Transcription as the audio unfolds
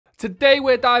Today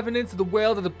we're diving into the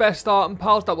world of the best starting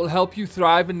pals that will help you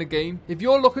thrive in the game. If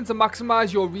you're looking to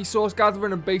maximise your resource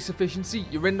gathering and base efficiency,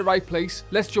 you're in the right place.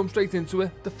 Let's jump straight into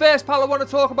it. The first pal I want to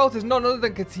talk about is none other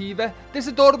than Kativa. This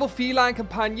adorable feline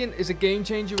companion is a game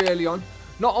changer early on.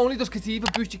 Not only does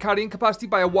Kativa boost your carrying capacity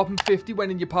by a whopping 50 when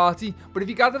in your party, but if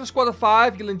you gather a squad of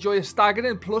 5, you'll enjoy a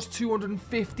staggering plus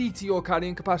 250 to your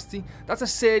carrying capacity. That's a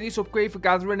serious upgrade for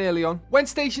gathering early on. When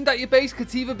stationed at your base,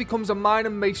 Kativa becomes a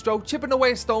mining maestro, chipping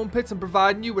away at stone pits and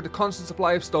providing you with a constant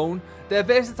supply of stone. Their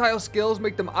versatile skills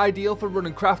make them ideal for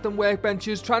running crafting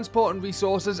workbenches, transporting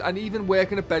resources, and even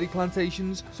working at berry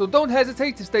plantations. So don't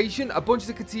hesitate to station a bunch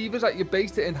of Kativas at your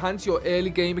base to enhance your early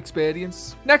game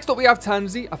experience. Next up we have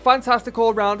Tansy, a fantastic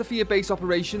all-rounder for your base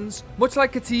operations. Much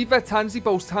like Kativa, Tansy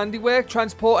boasts handiwork,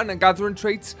 transporting and gathering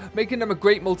traits, making them a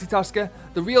great multitasker.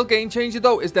 The real game changer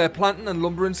though is their planting and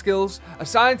lumbering skills.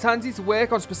 Assign Tansy to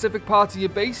work on specific parts of your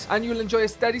base and you'll enjoy a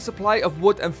steady supply of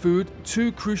wood and food,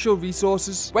 two crucial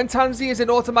resources. When Tansy is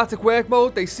in automatic work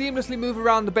mode, they seamlessly move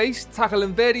around the base,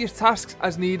 tackling various tasks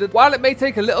as needed. While it may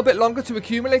take a little bit longer to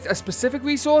accumulate a specific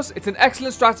resource, it's an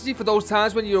excellent strategy for those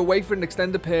times when you're away for an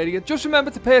extended period. Just remember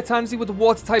to pair Tansy with a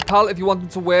water-type pal if you want them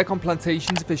to work on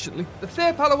plantations efficiently. The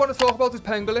third pal I want to talk about is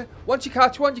Pangolin. Once you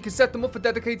catch one, you can set them up for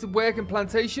dedicated work in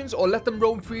plantations or let them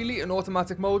roam freely in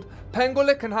automatic mode.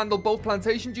 Pangolin can handle both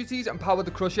plantation duties and power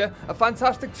the crusher, a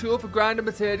fantastic tool for grinding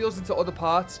materials into other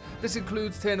parts. This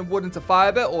includes turning wood into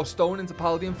fibre or stone into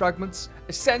palladium fragments,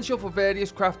 essential for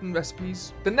various crafting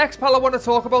recipes. The next pal I want to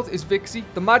talk about is Vixie.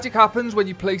 The magic happens when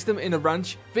you place them in a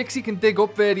ranch. Vixie can dig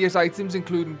up various items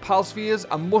including pal spheres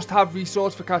and must-have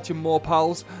resource for catching more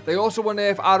pals. They also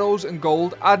unearth arrows and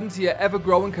gold, adding to your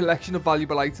ever-growing collection of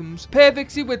valuable items. Pair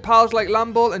Vixie with pals like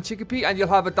Lamball and Chickpea and you'll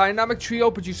have a dynamic trio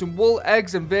producing wool,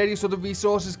 eggs and various other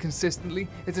resources consistently.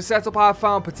 It's a setup I've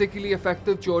found particularly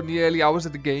effective during the early hours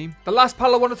of the game. The last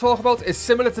pal I want to talk about is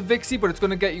similar to Vixie, but it's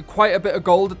going to get you quite a bit of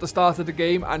gold at the start of the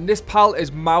game, and this pal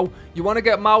is Mao. You want to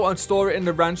get Mao and store it in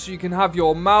the ranch so you can have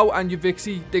your Mao and your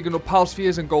Vixie digging up pal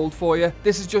spheres and gold for you.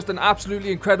 This is just an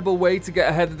absolutely incredible way to get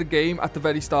ahead of the game at the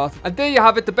very start. And there you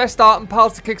have it, the best starting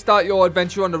pals to kickstart your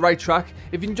adventure on the right track.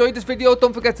 If you enjoyed this video,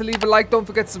 don't forget to leave a like, don't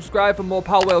forget to subscribe for more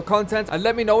Palworld content, and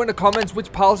let me know in the comments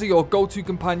which pals are your go-to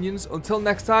companions. Until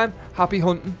next time, happy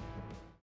hunting.